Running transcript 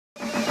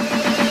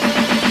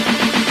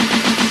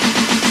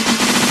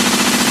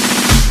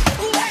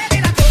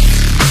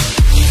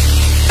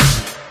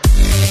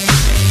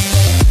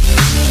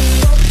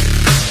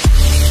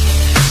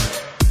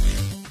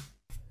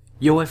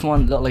Yo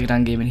everyone, Little Like a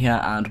Dan Gaming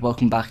here, and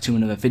welcome back to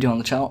another video on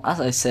the channel.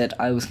 As I said,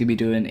 I was going to be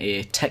doing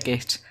a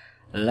Tekkit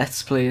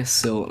Let's Play,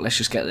 so let's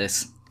just get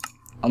this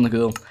on the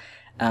go.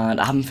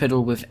 And I haven't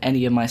fiddled with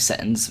any of my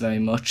settings very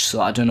much, so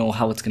I don't know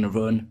how it's going to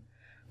run.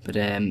 But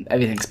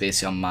everything's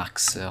basically on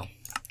max, so...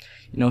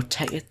 You know,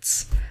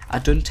 Tekkits, I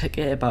done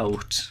Tekkit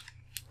about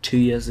 2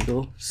 years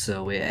ago,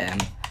 so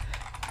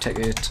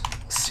Tekkit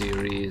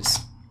series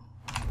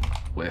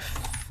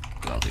with...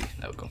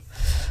 There we go.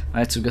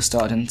 Alright, so we got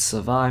started in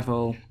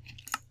survival.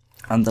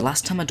 And the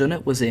last time I done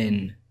it was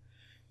in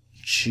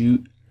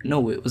June.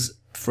 No, it was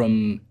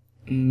from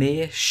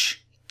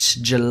May-ish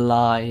to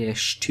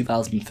July-ish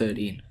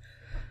 2013.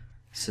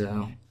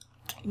 So,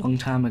 long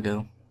time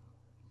ago.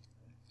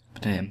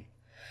 But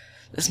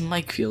this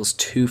mic feels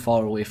too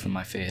far away from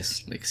my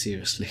face. Like,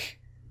 seriously.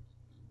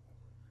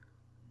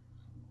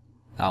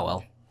 Oh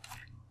well.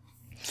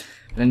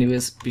 But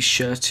anyways, be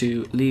sure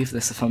to leave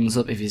this a thumbs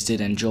up if you did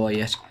enjoy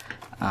it.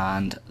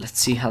 And let's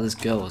see how this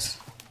goes.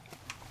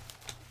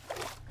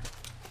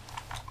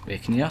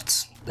 Bacon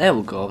yachts. There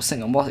we go. I was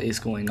thinking, what is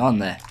going on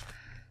there?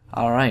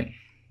 Alright.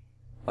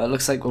 Well, it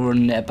looks like we're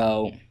running at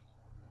about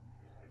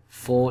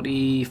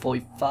 40,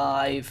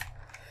 45.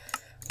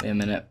 Wait a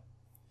minute.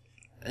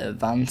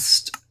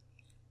 Advanced.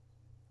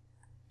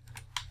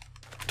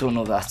 Don't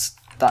know if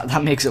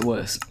that makes it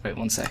worse. Wait,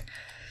 one sec.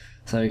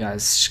 Sorry guys,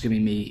 it's just gonna be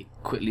me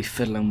quickly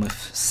fiddling with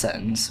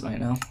settings right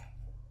now.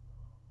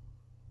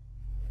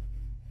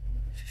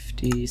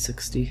 50,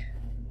 60.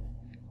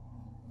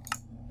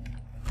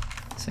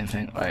 Same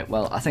thing. Alright,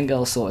 well, I think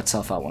it'll sort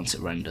itself out once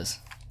it renders.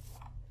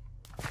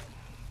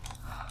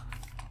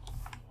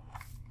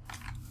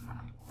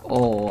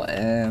 Or,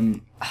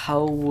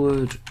 how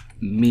would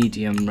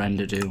medium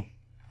render do?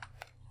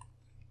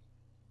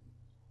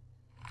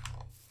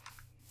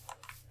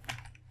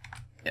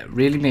 It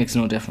really makes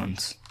no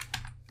difference.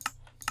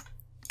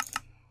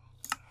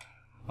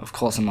 Of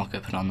course I'm not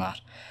going to put on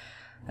that.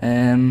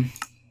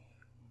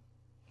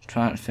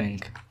 Trying to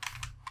think.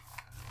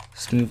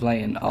 Smooth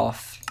lighting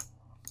off.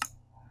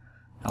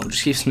 I'll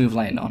just keep smooth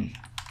lighting on.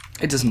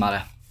 It doesn't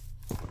matter.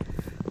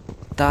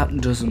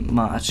 That doesn't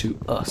matter to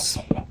us.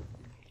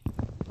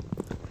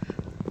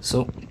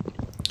 So,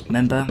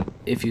 remember,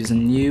 if you're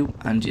new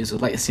and you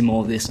would like to see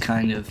more of this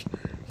kind of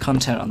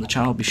content on the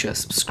channel, be sure to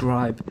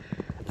subscribe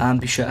and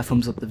be sure to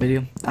thumbs up the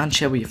video and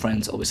share with your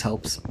friends, always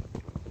helps.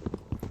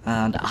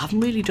 And I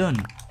haven't really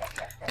done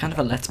kind of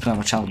a Let's Play on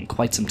my channel in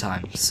quite some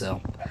time,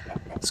 so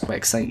it's quite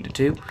exciting to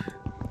do.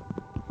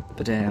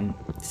 But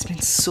it's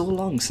been so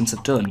long since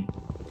I've done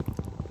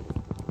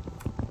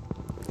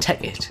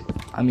Tekkit.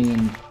 I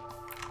mean,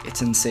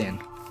 it's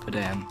insane, but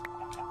yeah,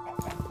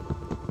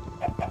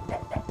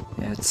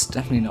 it's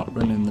definitely not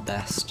running the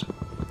best.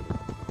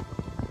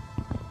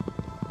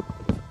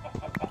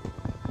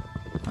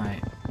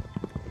 Right.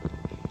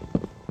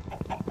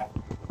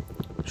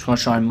 Just want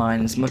to try and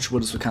mine as much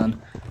wood as we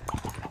can,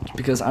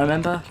 because I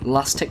remember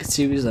last Tekkit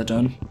series I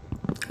done.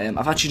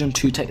 I've actually done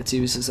 2 Tekkit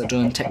series. I've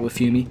done Tekkit with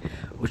Fumi,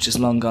 which is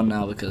long gone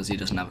now because he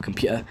doesn't have a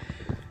computer.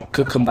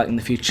 Could come back in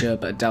the future,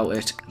 but I doubt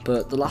it.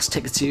 But the last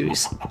Tekkit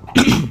series,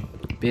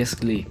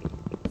 basically,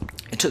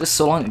 it took us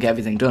so long to get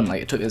everything done.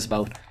 Like, it took us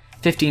about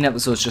 15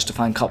 episodes just to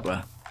find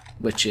copra,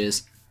 which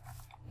is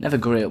never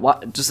great.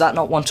 What, does that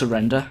not want to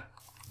render?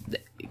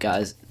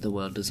 Guys, the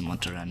world doesn't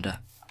want to render.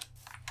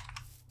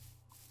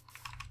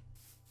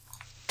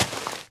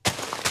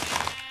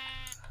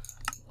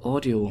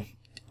 Audio.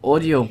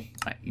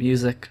 Right,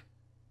 music.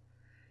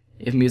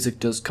 If music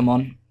does come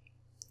on,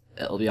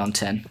 it'll be on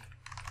 10.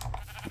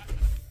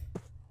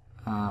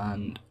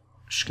 And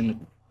just gonna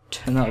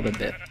turn that up a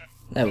bit.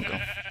 There we go.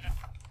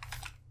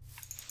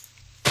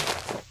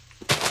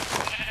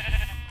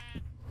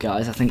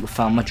 Guys, I think we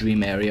found my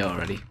dream area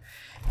already.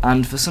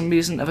 And for some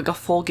reason, have I got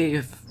 4 gig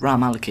of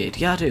RAM allocated?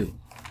 Yeah, I do.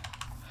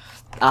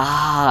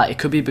 Ah, it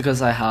could be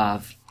because I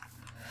have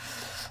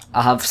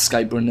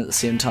Skype running at the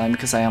same time,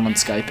 because I am on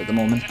Skype at the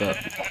moment, but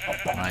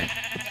right.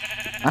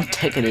 And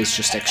Tekkit is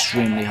just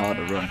extremely hard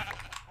to run.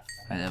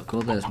 Right, there we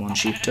go, there's 1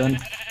 sheep done.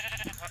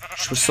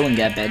 Should someone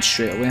get a bed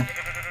straight away?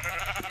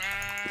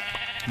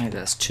 Right,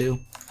 there's 2.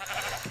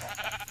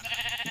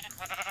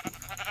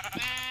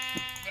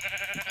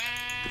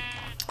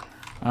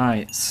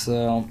 Alright,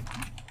 so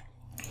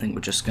I think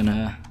we're just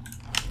gonna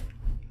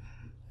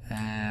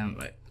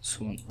right,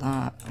 so I want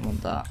that, I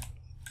want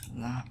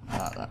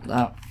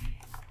that.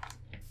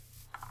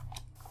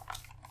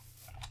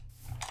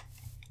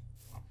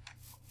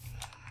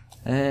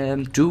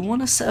 Do we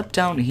want to set up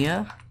down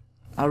here?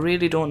 I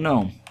really don't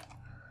know.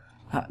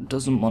 That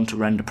doesn't want to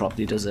render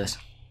properly, does it?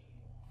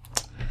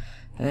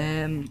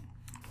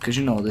 Because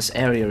you know, this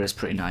area is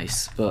pretty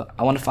nice, but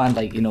I want to find,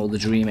 like, you know, the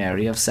dream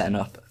area of setting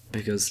up,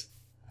 because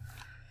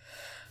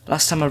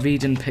last time I really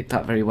didn't pick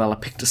that very well. I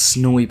picked a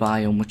snowy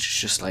biome, which is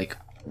just like,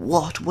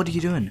 what? What are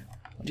you doing?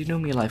 What are you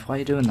doing with your life? Why are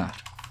you doing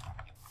that?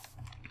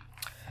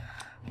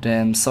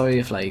 But sorry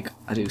if, like,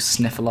 I do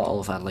sniff a lot,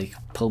 or if I, like,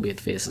 pull weird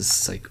faces.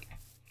 It's like,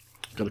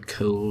 got a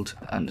cold,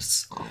 and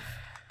it's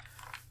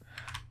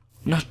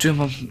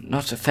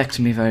not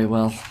affecting me very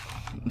well.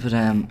 But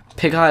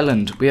Pig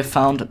Island. We have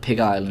found Pig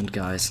Island,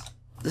 guys.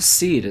 This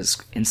seed is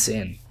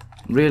insane.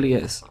 It really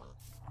is.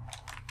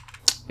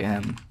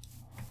 And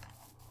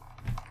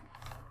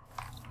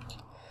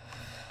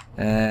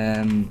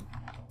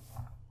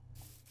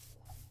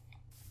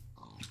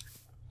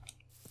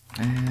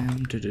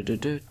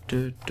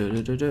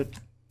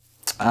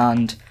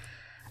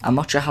I'm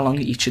not sure how long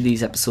each of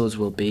these episodes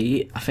will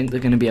be. I think they're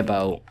going to be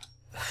about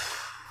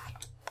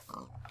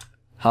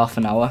half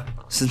an hour.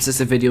 Since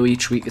it's a video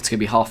each week, it's going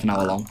to be half an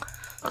hour long.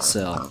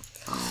 So,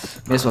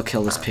 may as well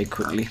kill this pig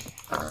quickly.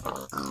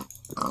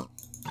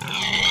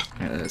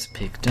 Right, there's a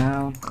pig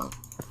down.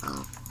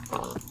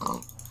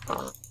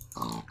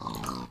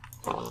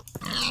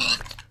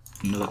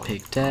 Another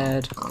pig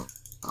dead.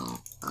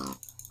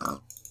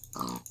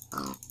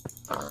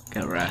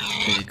 Get wrecked,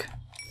 pig.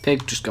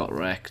 Pig just got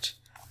wrecked.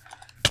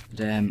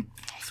 A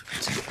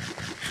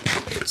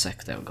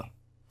sec, there we go.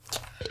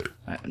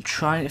 Right, I'm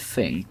trying to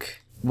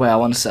think where I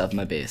want to set up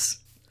my base.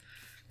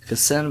 Because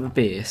setting up a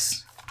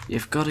base,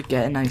 you've got to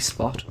get a nice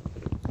spot.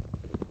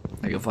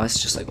 Like otherwise,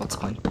 it's just like, what's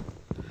the point?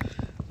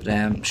 But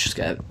let's just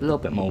get a little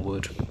bit more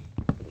wood,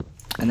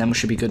 and then we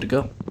should be good to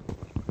go.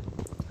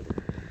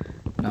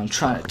 Now I'm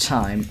trying to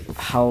time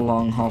how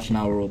long half an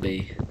hour will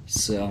be.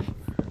 So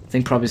I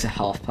think probably it's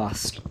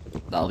past.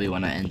 That'll be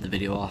when I end the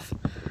video off.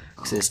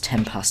 Because it's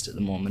 10 past at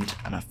the moment,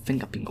 and I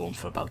think I've been going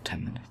for about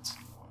 10 minutes.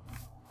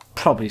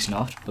 Probably it's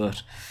not,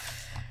 but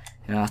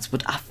you know, that's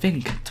what I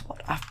think. It's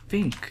what I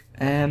think.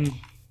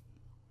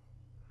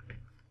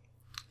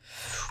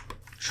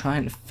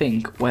 Trying to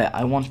think where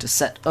I want to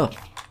set up,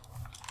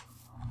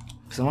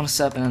 because I want to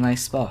set up in a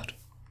nice spot.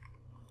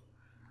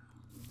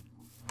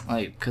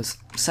 Like, because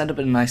set up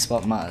in a nice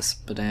spot matters,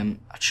 but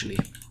actually.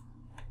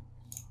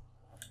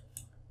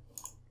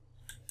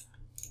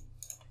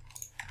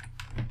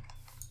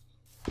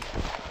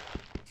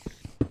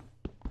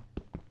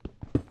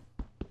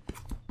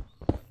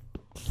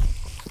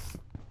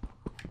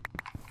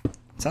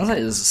 Sounds like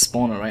there's a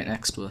spawner right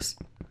next to us.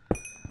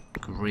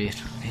 Great,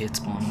 I hate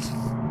spawners.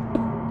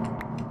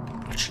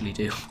 Actually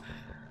do.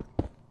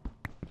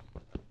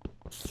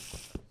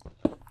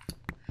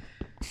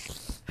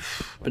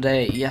 But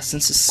yeah,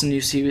 since it's a new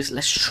series,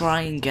 let's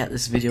try and get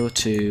this video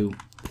to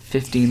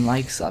 15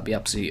 likes. That'd be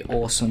absolutely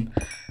awesome.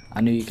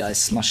 I know you guys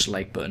smash the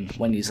like button.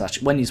 When you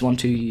want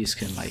to, you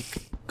can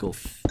like go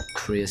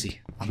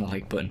crazy on the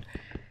like button.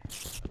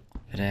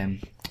 But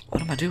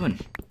what am I doing?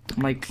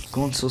 I'm like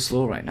going so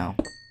slow right now.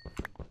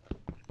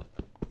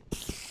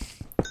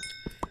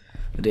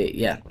 But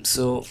yeah,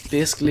 so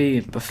basically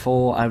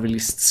before I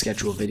release the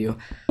schedule video,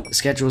 the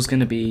schedule is going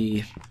to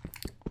be,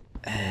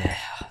 I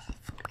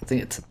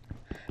think it's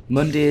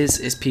Mondays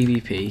is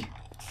PvP,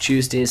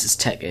 Tuesdays is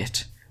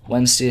Tekkit,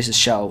 Wednesdays is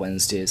Shower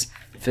Wednesdays,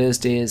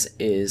 Thursdays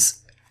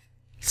is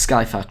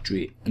Sky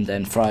Factory, and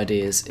then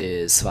Fridays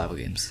is survival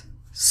games.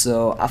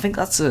 So I think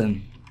I'd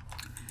say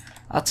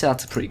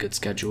that's a pretty good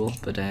schedule.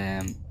 But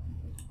right,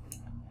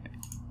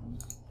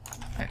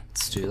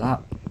 let's do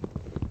that.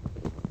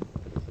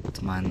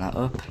 To mine that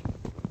up,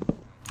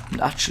 and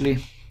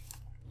actually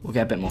we'll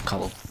get a bit more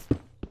cobble.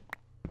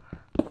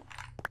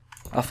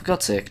 Oh, for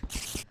God's sake!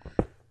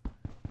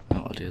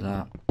 I'll do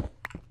that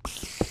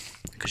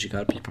because you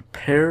gotta be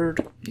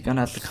prepared. You're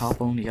gonna have the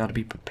cobble, and you gotta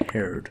be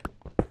prepared.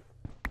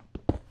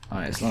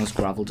 Alright, as long as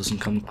gravel doesn't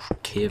come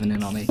caving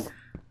in on me.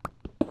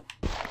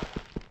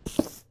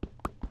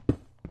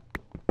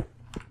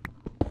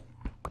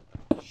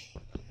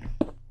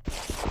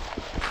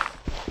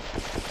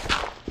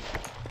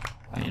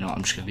 You know what,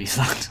 I'm just gonna leave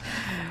that.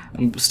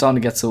 I'm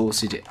starting to get so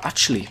OCD.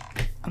 Actually,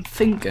 I'm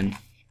thinking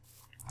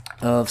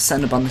of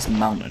setting up on this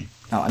mountain.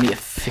 Now I need to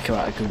figure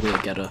out a good way to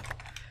get up.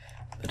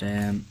 But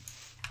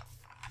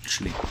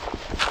actually,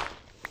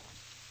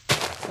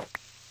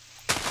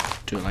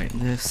 do it like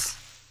this.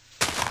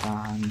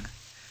 Bang,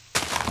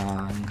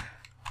 bang.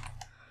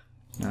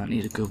 Now I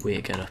need a good way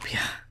to get up here.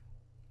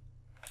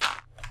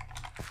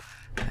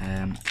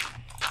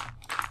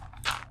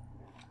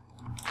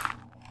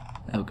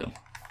 There we go.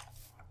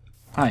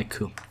 Alright,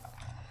 cool.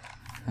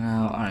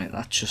 Alright,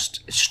 it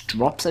just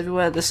drops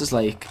everywhere. This is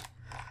like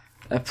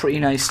a pretty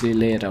nicely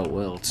laid out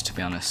world, to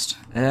be honest.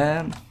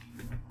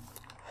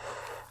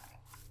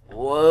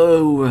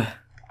 Whoa!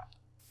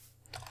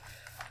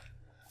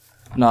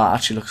 No, it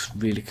actually looks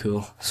really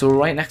cool. So we're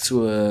right next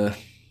to a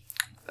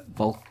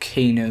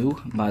volcano,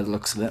 by the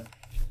looks of it.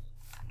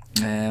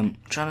 Trying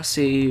to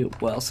see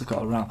what else I've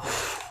got around.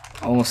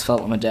 I almost felt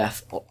like my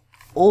death.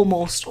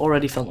 Almost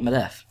already felt like my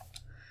death.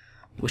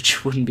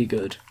 Which wouldn't be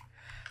good.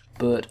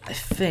 But I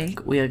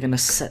think we are going to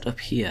set up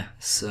here.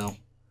 So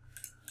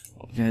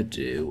what we're going to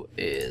do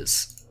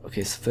is...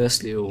 Okay, so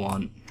firstly we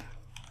want...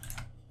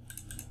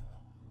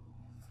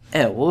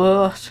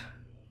 what?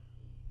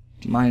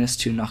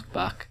 -2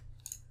 knockback.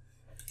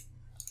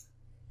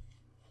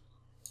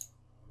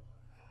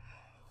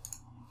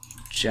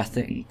 Which I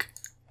think...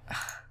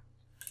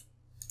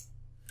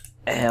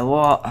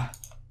 what?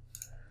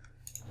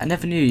 I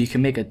never knew you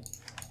can make a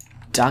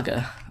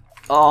dagger.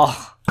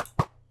 Oh!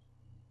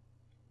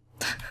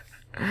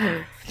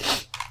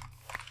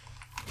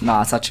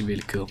 Nah, it's actually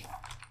really cool.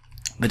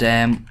 But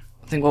I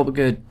think what we're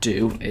gonna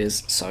do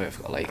is, sorry,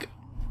 I've got like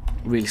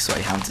really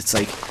sweaty hands. It's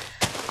like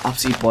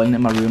absolutely boiling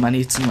in my room. I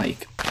need some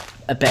like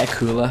a better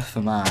cooler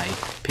for my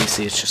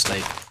PC. It's just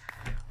like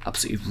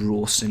absolutely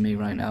roasting me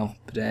right now.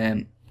 But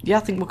yeah, I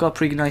think we've got a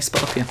pretty nice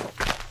spot up here.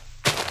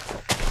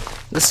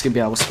 This is gonna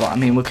be our spot. I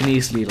mean, we can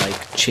easily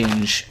like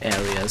change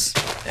areas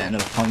at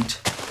another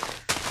point.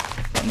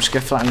 But I'm just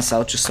gonna flatten this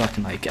out just so I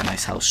can like get a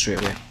nice house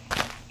straight away.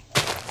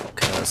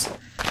 Because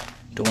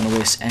don't want to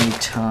waste any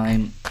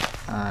time,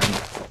 and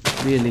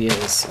it really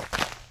is.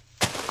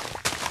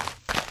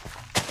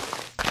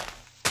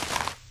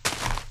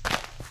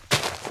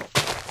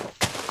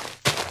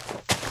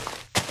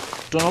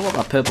 Don't know what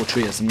that purple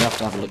tree is. I'm gonna have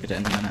to have a look at it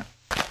in a minute.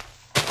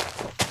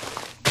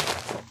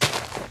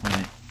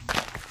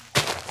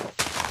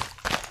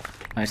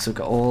 Right, so we've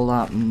got all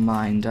that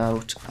mined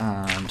out,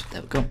 and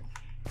there we go.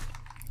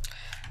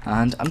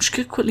 And I'm just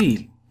gonna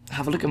quickly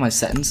have a look at my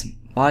settings.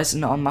 Why is it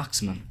not on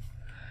maximum?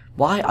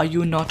 Why are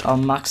you not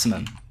on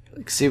maximum?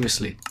 Like,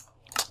 seriously.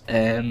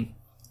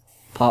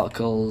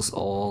 Particles,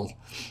 all.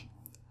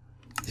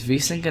 Is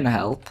VSync gonna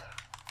help?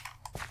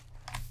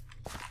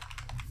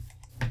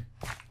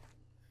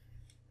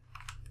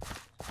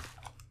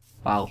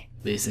 Wow,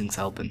 VSync's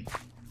helping.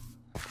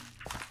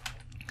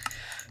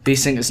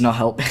 VSync is not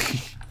helping.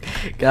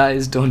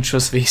 Guys, don't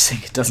trust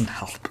VSync, it doesn't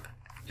help.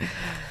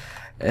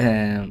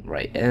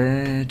 Right,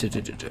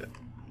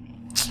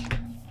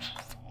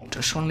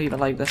 just want to leave it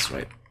like this,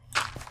 right?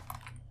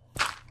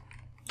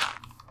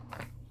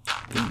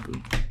 Boom,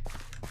 boom.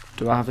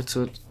 Do I have it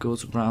so it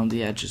goes around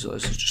the edges, or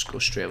does it just go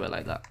straight away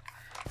like that?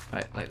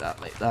 Right, like that,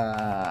 like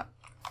that.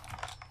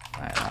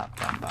 Like that,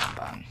 bang, bang,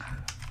 bang.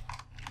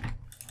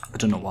 I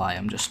don't know why,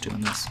 I'm just doing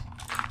this.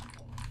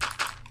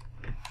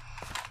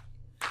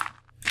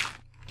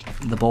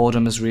 The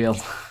boredom is real.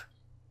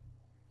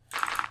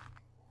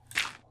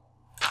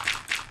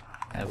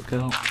 There we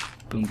go.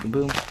 Boom, boom,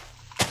 boom.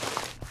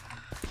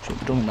 So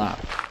we're done with that.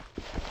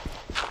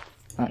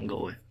 That can go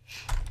away.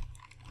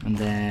 And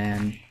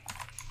then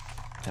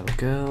there we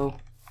go.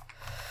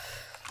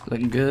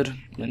 Looking good,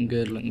 looking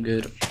good, looking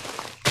good.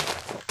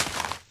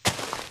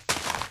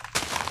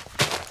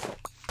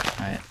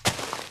 Alright.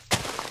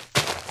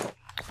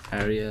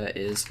 Area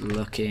is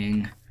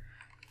looking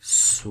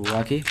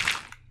swaggy.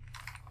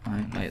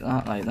 Right, like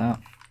that, like that.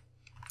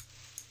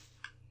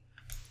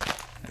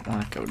 Like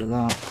that, get rid of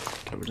that,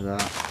 get rid of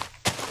that.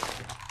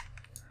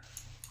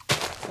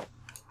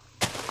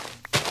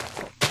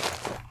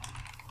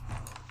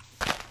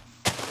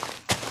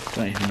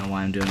 Don't even know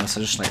why I'm doing this,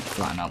 I just like to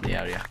flatten out the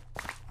area.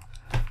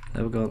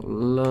 There we go,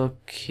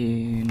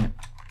 looking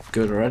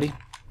good already.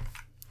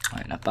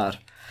 Alright, not bad.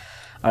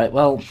 Alright,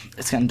 well,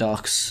 it's getting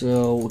dark,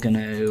 so we're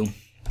gonna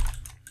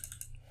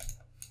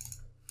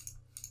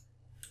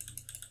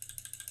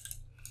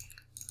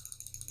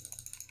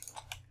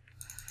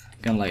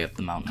light up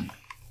the mountain.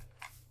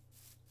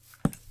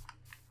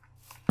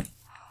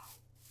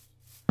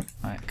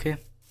 Right, okay.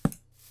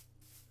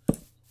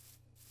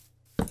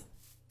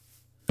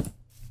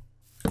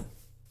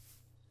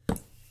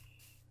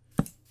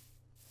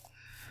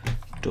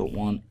 Don't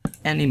want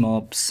any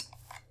mobs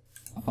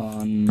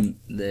on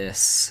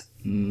this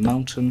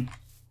mountain.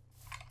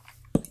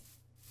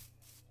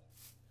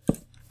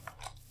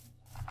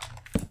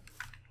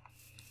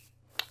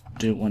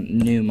 Don't want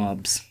new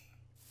mobs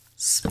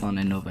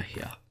spawning over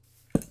here.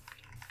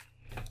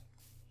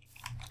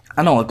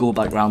 I know I'll go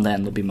back round there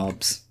and there'll be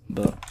mobs,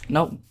 but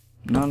nope,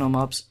 no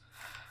mobs.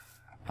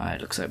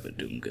 Alright, looks like we're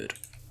doing good.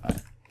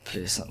 Alright,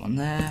 place that one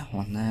there,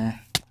 one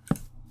there.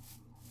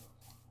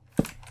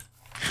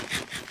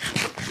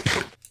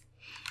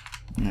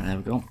 And there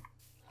we go.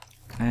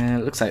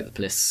 Looks like the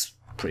place is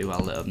pretty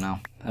well lit up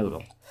now. There we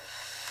go.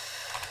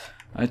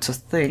 Alright, so I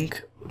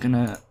think we're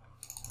gonna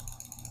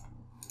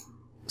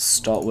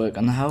start work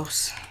on the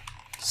house.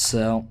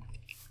 So,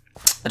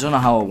 I don't know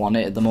how I want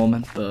it at the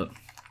moment, but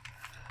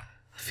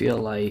I feel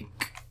like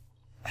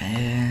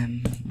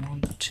 1,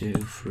 2,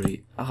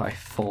 3, alright,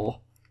 4,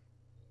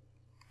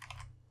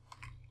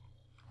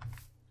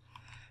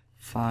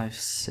 5,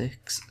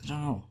 6, I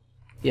don't know.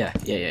 Yeah,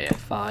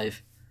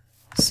 5,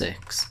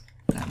 6,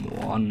 then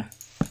 1,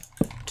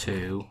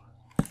 2,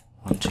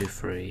 1, 2,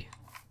 3,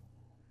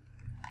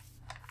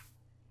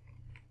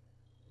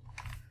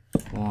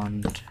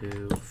 1,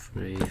 2,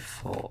 3,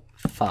 4,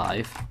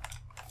 5.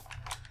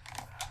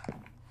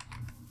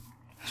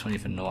 I don't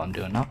even know what I'm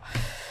doing now.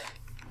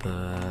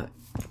 But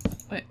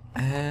wait,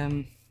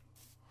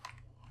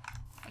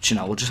 actually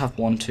no, we'll just have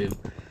 1, 2.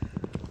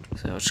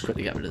 So I'll just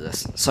quickly get rid of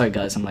this. Sorry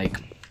guys, I'm like,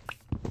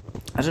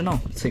 I don't know.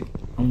 It's like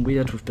I'm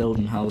weird with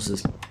building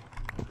houses.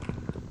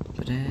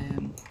 But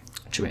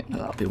actually wait, no,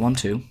 that'll be 1,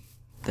 2,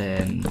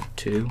 then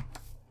 2.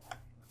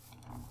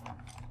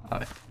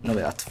 Alright, no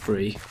wait, that's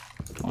 3.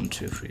 1,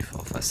 2, 3,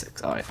 4, 5,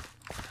 6. Alright,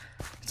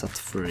 so that's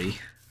 3.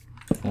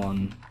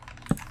 1,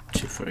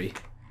 2, 3.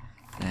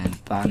 Then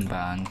bang,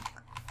 bang,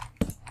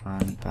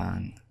 bang,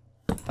 bang,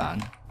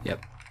 bang.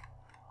 Yep.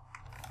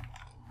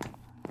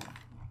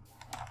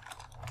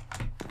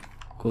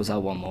 goes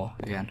out one more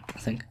again, I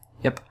think.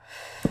 Yep.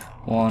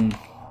 1.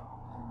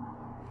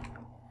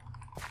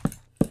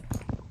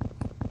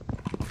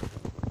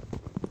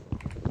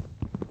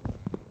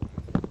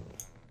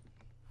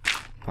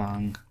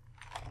 Bang.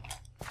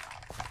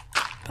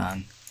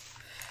 Bang.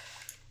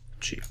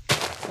 Gee.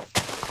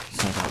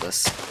 It's not about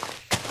this.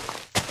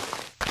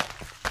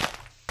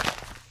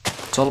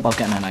 It's all about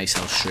getting a nice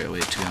house straight away,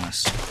 to be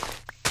honest.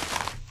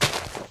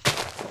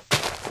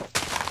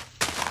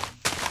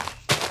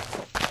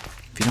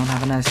 If you don't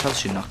have a nice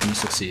house, you're not going to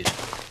succeed.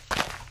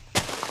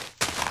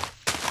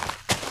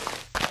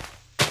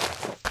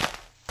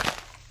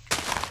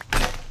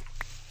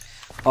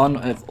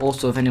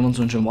 Also, if anyone's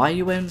wondering why are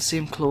you wearing the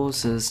same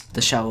clothes as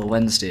the shower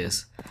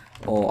Wednesdays,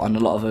 or on a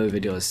lot of other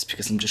videos, it's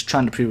because I'm just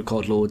trying to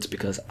pre-record loads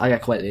because I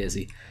get quite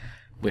lazy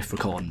with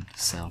recording.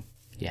 So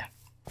yeah,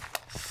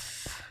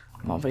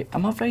 I'm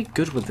not very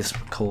good with this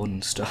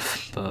recording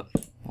stuff. But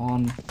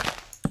 1,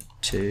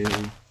 2,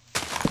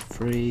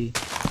 3,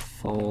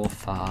 4,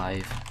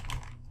 5,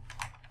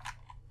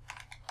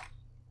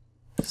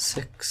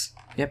 6.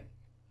 Yep,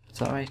 is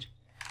that right?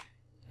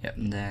 Yep,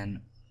 and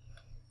then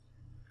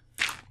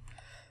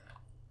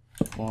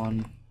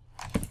 1,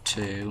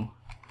 2,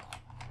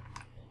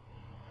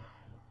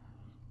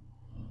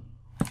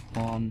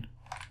 1,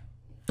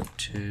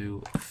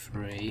 2,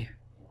 3,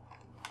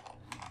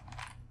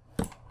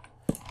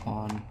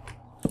 1,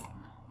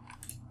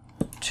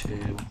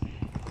 2.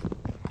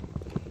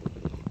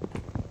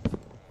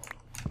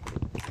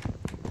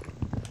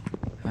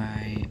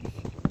 Right.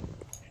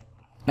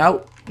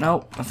 No,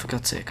 for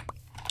God's sake.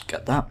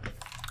 Get that.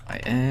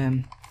 Right,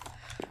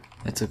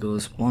 it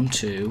goes 1,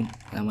 2,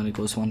 and when it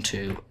goes 1,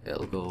 2,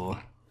 it'll go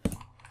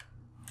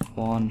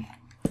 1,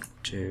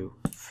 2,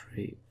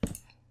 3,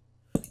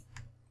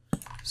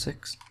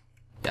 6.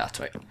 Yeah, that's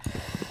right.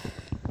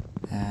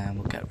 And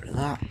we'll get rid of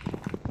that.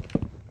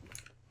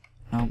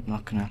 No, I'm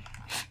not gonna.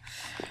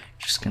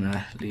 Just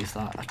gonna leave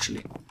that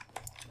actually.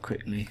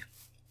 Quickly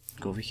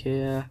go over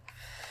here.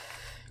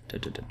 Da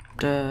da da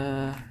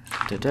da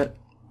da da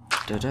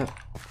da da.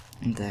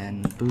 And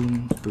then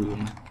boom,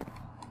 boom.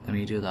 Let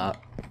me do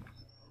that.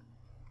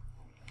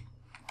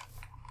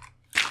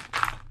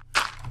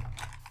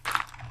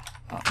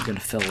 Oh, I'm gonna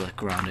fill the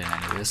ground in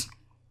anyways.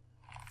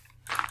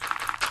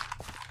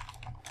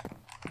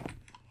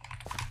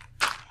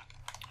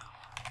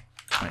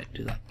 Right,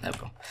 do that. There we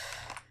go.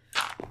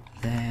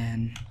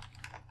 Then,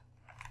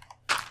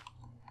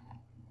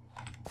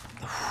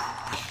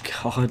 oh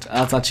God,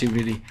 that's actually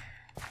really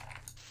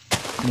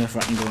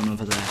nerve-wracking going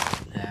over there.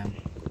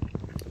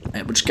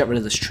 Right, we'll just get rid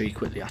of this tree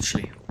quickly,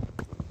 actually.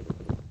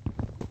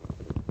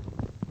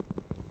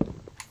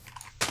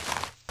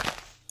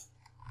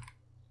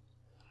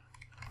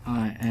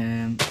 Alright,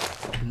 do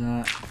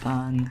that,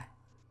 bang.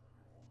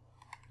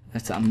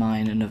 Let's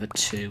mine another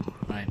 2,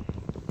 right,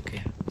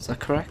 okay, is that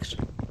correct?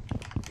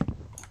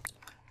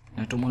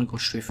 I don't want to go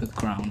straight for the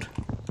ground.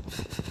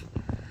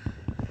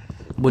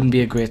 Wouldn't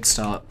be a great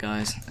start,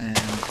 guys.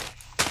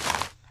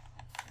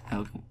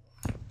 I'll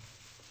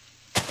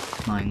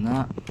mine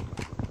that.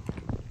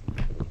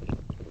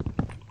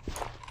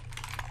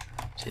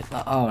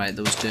 Alright,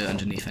 there was dirt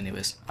underneath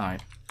anyways.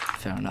 Alright,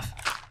 fair enough.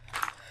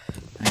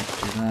 Right,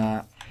 do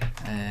that.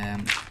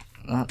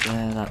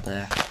 That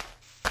there.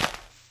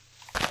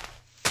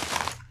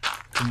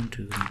 Boom,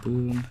 boom,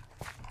 boom.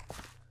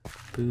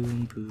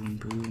 Boom, boom,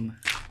 boom.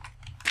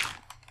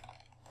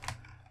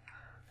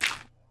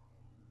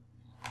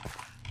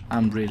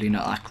 I'm really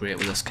not that great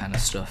with this kind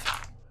of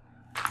stuff.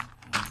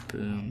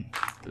 Boom,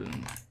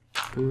 boom,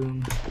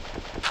 boom.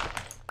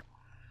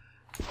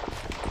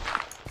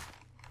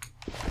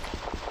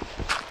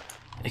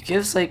 It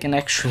gives like an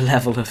extra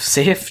level of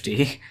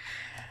safety.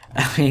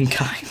 I mean,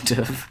 kind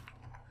of.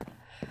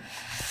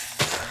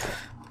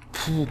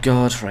 Oh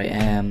God, right,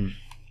 yeah,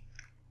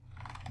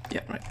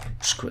 right,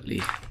 just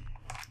quickly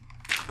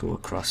go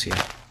across here.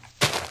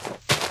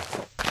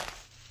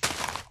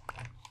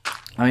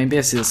 I mean,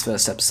 basically this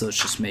first episode's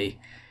just me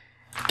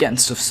getting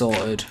stuff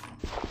sorted.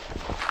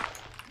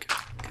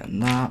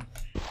 Getting that.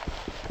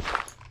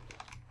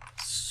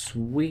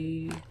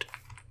 Sweet.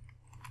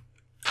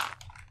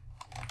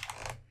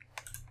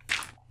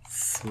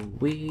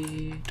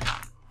 Sweet.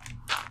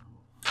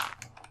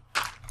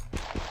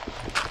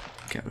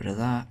 Get rid of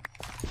that.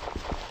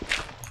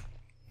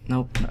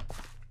 Nope, no.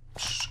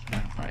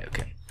 Right,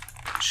 okay.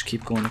 Just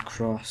keep going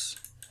across.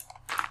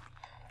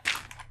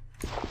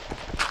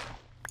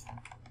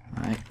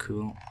 Alright,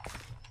 cool.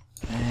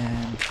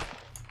 And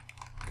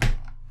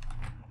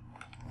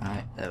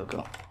alright, there we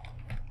go.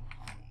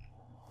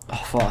 Oh, I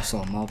thought I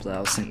saw a mob there.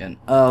 I was thinking,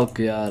 oh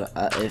God,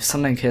 if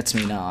something hits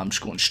me now, I'm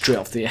just going straight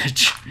off the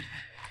edge.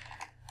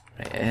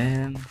 Right,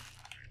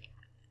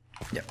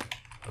 yep,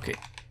 okay.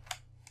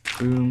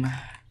 Boom,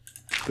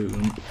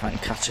 boom. If I can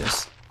catch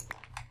us.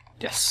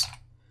 Yes. Have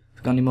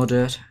I got any more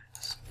dirt?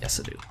 Yes,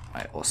 I do.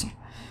 Right, awesome.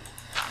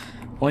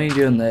 Only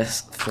doing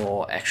this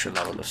for extra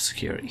level of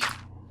security.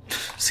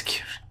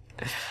 Security.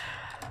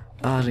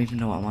 Oh, I don't even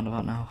know what I'm on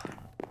about now.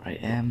 Right,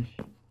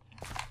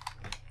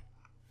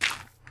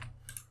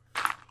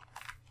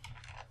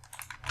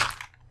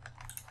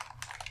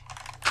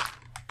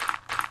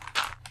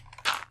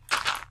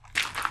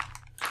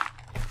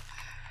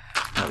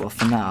 well,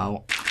 for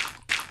now,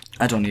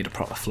 I don't need a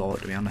proper floor,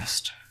 to be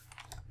honest.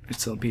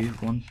 So it'll be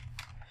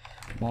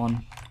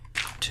 1,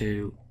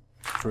 2,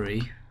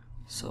 3.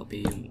 So it'll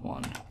be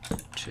 1,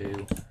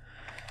 2,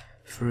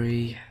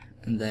 3,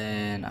 and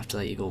then after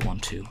that you go 1,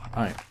 2.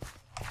 Alright.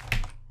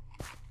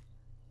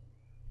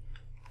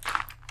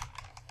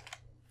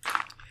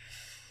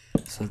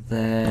 So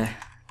there,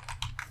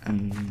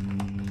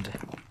 and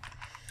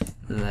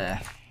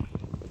there.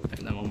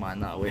 And then we'll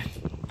mine that away.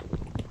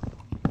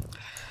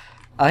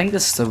 I think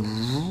this is a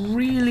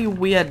really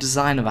weird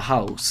design of a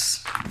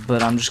house,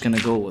 but I'm just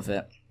gonna go with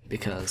it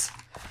because,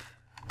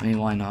 I mean,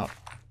 why not?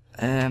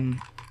 God.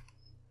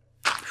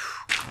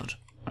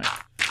 Right.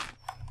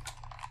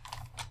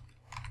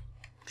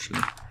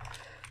 Actually,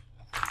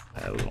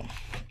 there we go.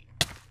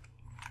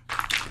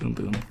 Boom,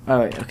 boom.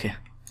 Alright, okay.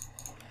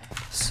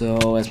 So,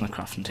 where's my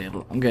crafting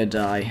table? I'm gonna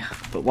die,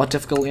 but what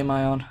difficulty am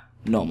I on?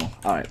 Normal.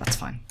 Alright, that's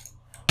fine.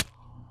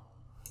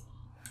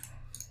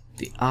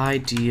 The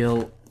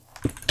ideal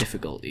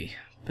difficulty,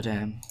 but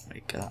right,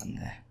 get that in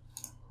there.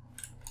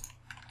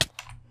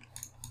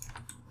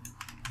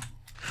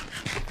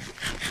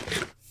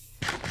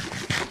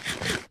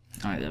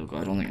 Alright, there we go.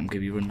 I don't think I'm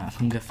gonna be running out of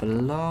hunger for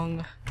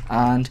long.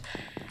 And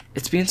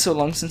it's been so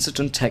long since I've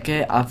done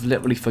Tekkit, I've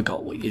literally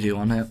forgot what you do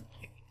on it.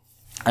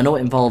 I know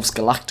it involves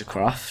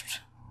Galacticraft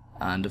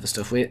and other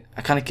stuff. Wait,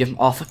 I kind of give them.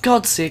 Oh, for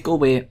God's sake, go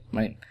away.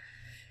 Right,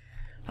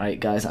 right,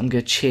 guys, I'm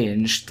gonna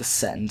change the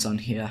settings on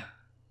here.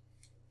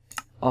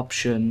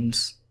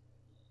 Options.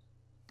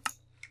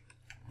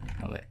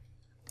 Oh wait.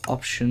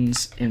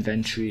 Options,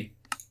 inventory,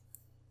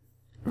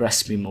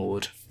 recipe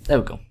mode. There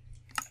we go.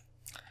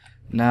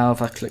 Now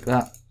if I click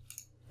that,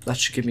 that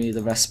should give me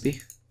the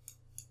recipe.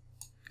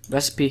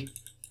 Recipe.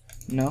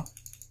 No.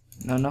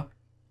 No, no.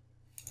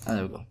 Oh,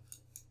 there we go.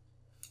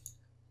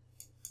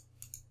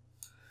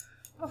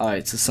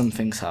 Alright, so some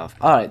things have.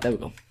 Alright, there we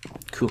go.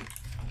 Cool.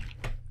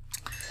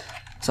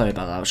 Sorry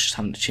about that, I was just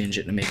having to change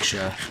it to make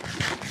sure.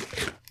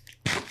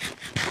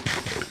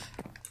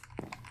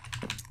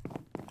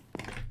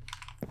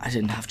 I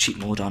didn't have cheat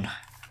mode on,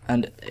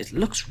 and it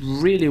looks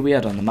really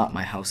weird on the map,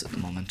 my house at the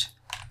moment.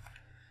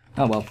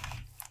 Oh well.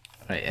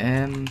 Right,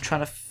 trying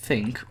to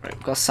think. Right,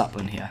 we've got a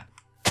sapling here,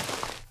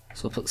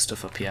 so I'll put the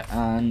stuff up here.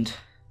 And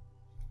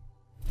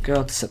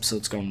God, this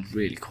episode's gone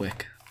really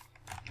quick.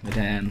 But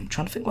trying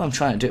to think what I'm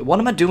trying to do. What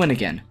am I doing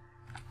again?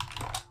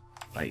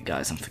 Right,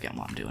 guys, I'm forgetting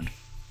what I'm doing.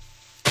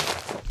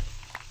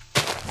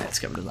 Let's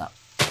get rid of that.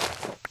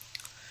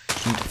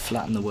 Just need to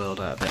flatten the world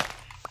out a bit.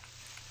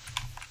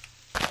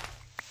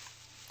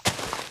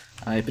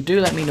 But do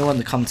let me know in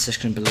the comment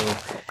section below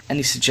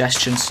any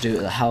suggestions to do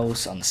to the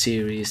house, on the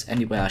series,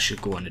 anywhere I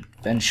should go on an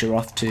adventure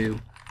off to,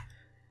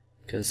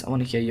 because I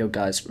want to hear your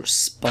guys'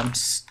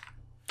 response.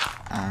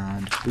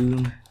 And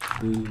boom,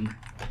 boom.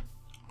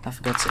 Oh,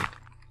 for God's sake.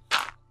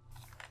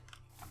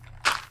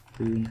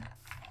 Boom.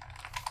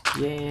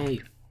 Yay!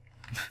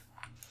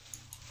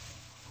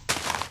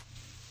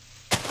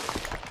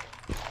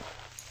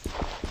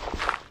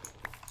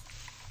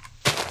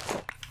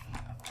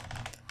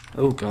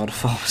 Oh God, I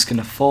thought I was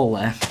gonna fall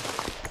there.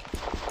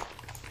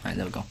 Right,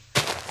 there we go.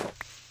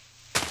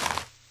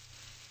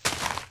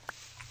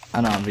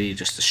 I know I'm really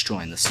just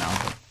destroying this now,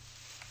 but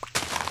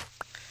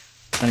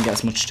trying to get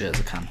as much dirt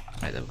as I can.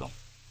 Right, there we go.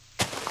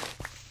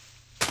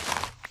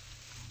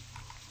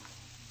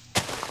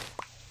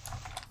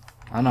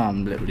 I know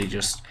I'm literally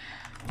just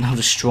now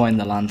destroying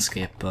the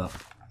landscape, but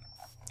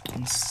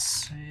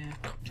let's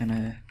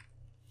gonna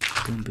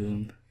boom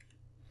boom.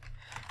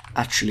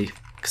 Actually,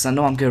 because I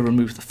know I'm going to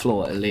remove the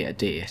floor at a later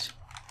date.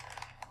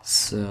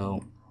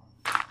 So,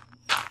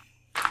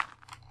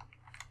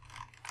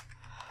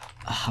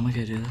 how am I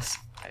going to do this?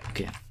 Right,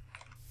 okay.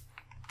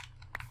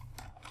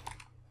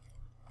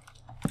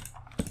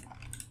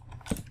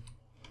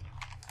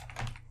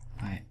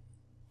 Right.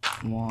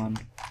 1.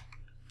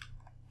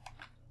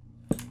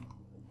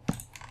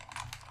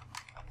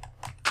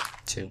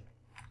 2.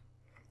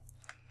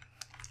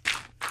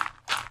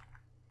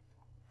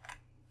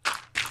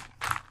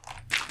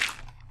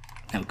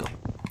 There we go.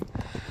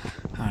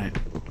 Alright.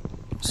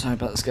 Sorry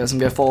about this, guys. I'm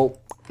gonna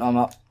fall. No, I'm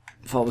not.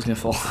 I thought I was gonna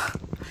fall.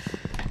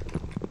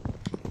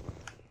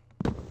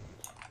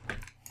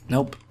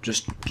 Nope.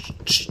 Just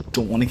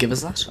don't want to give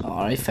us that.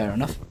 Alright, fair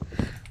enough.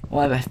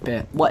 What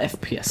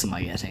FPS am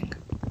I getting?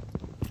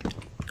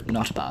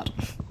 Not bad.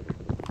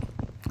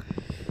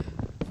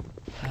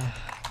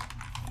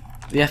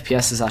 The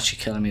FPS is actually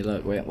killing me.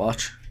 Look, wait,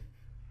 watch.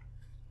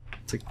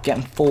 It's like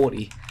getting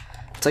 40.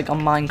 It's like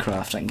on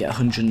Minecraft I can get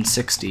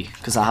 160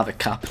 because I have it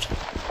capped.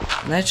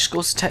 And then it just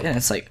goes to Tekkit and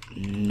it's like,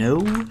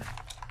 no?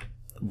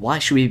 Why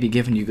should we be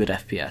giving you good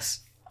FPS?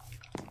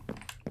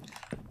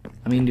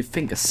 I mean, you'd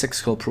think a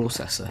 6-core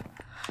processor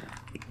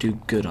would do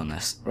good on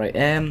this. Right,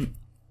 I'm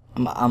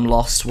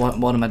lost. What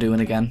am I doing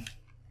again?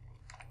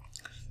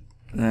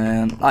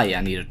 Oh yeah,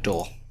 I need a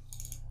door.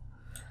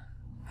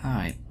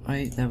 Alright,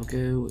 right, there we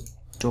go.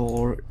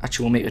 Door.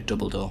 Actually, we'll make a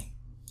double door.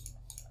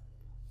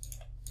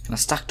 Can I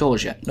stack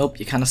doors yet? Nope,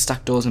 you can't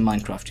stack doors in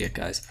Minecraft yet,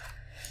 guys.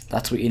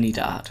 That's what you need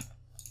to add.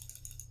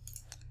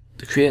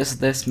 the creators of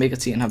this make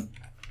it so you can have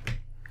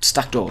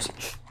stacked doors.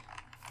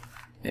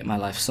 Make my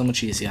life so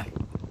much easier.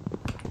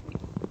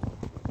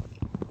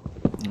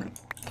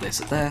 Place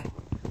it there.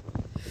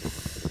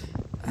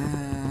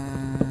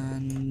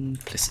 And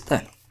place it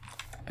there.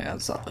 How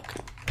does that look?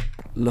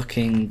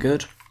 Looking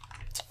good.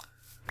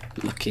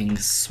 Looking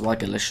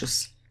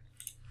swaggerlicious.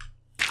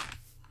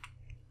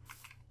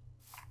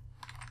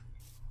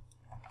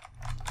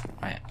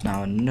 Right,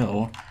 now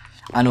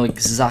I know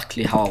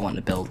exactly how I want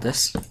to build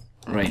this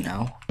right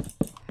now.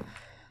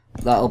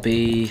 That'll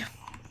be...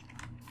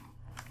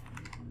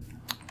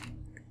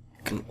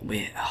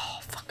 Wait, oh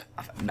fuck,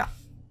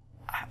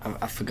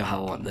 I forgot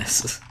how I want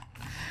this.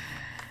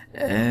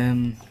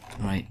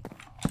 Right,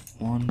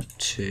 1,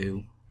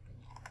 2,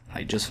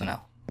 right, just for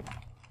now.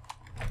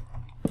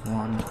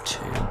 1, 2,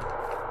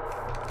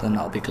 then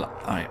that'll be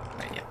alright,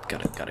 right, yeah,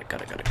 got it.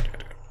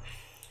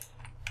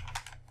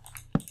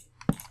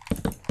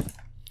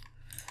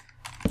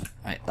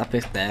 Right, that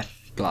bit there,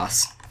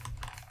 glass.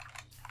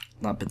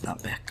 That bit,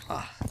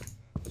 glass.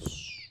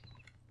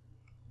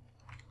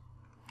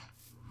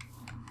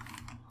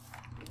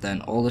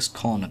 Then all this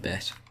corner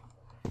bit,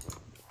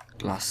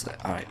 glass there.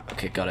 Alright,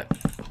 okay, got it.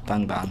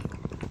 Bang, bang.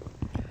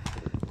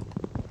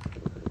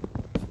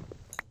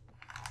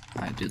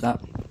 Alright, do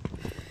that.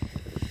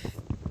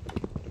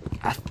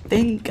 I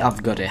think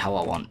I've got it how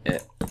I want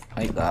it.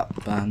 Like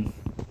that, bang.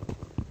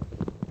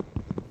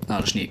 Now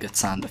I just need to get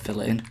sand to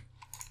fill it in.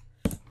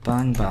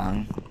 Bang,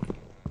 bang.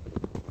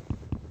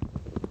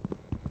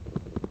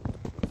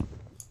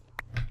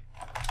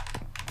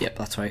 Yep,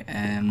 that's right.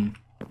 Bang,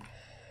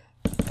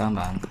 bang.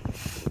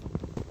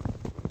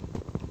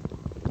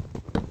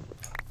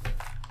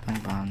 Bang,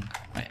 bang.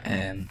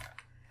 Right,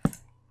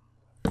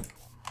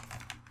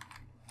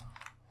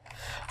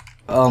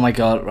 oh my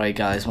god, right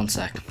guys, 1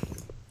 sec.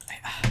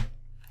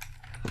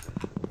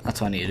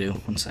 That's what I need to do,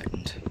 1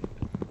 second.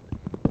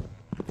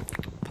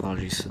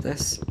 Apologies for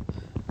this.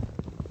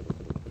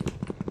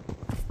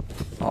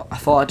 Oh, I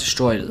thought I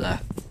destroyed it there.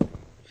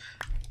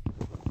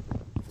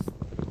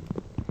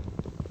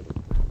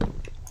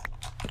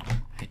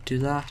 Do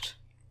that.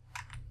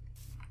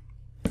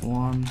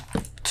 1,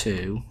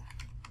 2.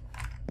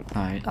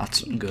 Alright, that's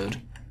something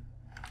good.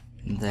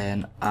 And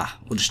then,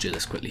 we'll just do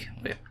this quickly.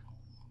 Wait.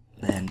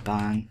 Then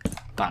bang,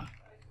 bang.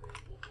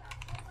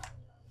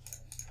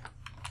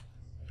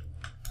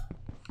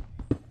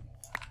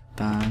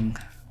 Bang.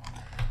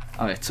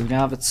 Alright, so we can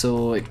have it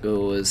so it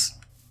goes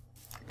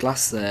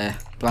glass there,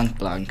 blank,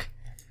 blank,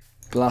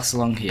 glass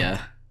along here.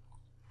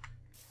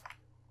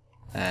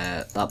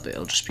 That bit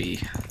will just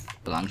be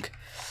blank.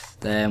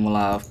 Then we'll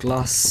have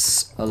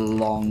glass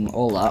along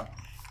all that.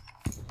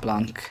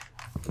 Blank,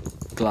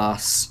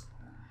 glass,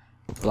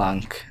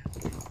 blank,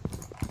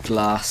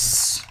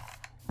 glass,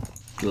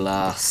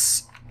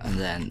 glass, and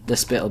then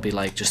this bit will be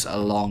like just a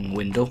long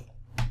window,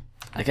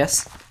 I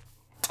guess.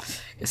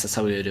 Guess that's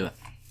how we do it.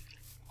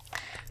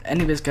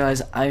 Anyways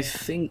guys, I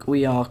think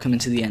we are coming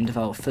to the end of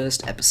our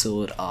first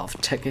episode of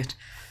Tekkit.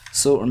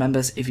 So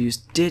remember, if you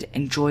did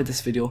enjoy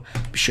this video,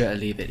 be sure to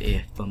leave it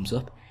a thumbs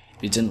up.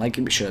 If you didn't like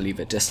it, be sure to leave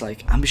it a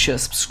dislike, and be sure to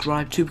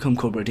subscribe to become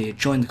Cobra Day,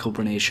 join the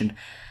Cobra Nation,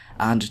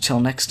 and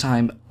until next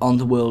time on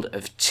the world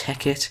of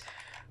Tekkit,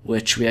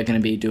 which we are going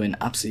to be doing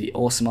absolutely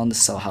awesome on.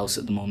 This is our house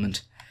at the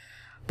moment.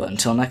 But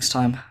until next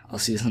time, I'll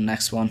see you in the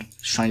next one.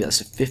 Just try and get us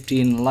to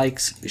 15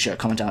 likes. Be sure to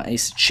comment down any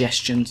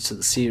suggestions to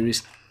the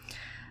series.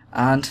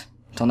 And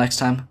until next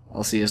time,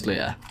 I'll see you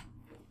later.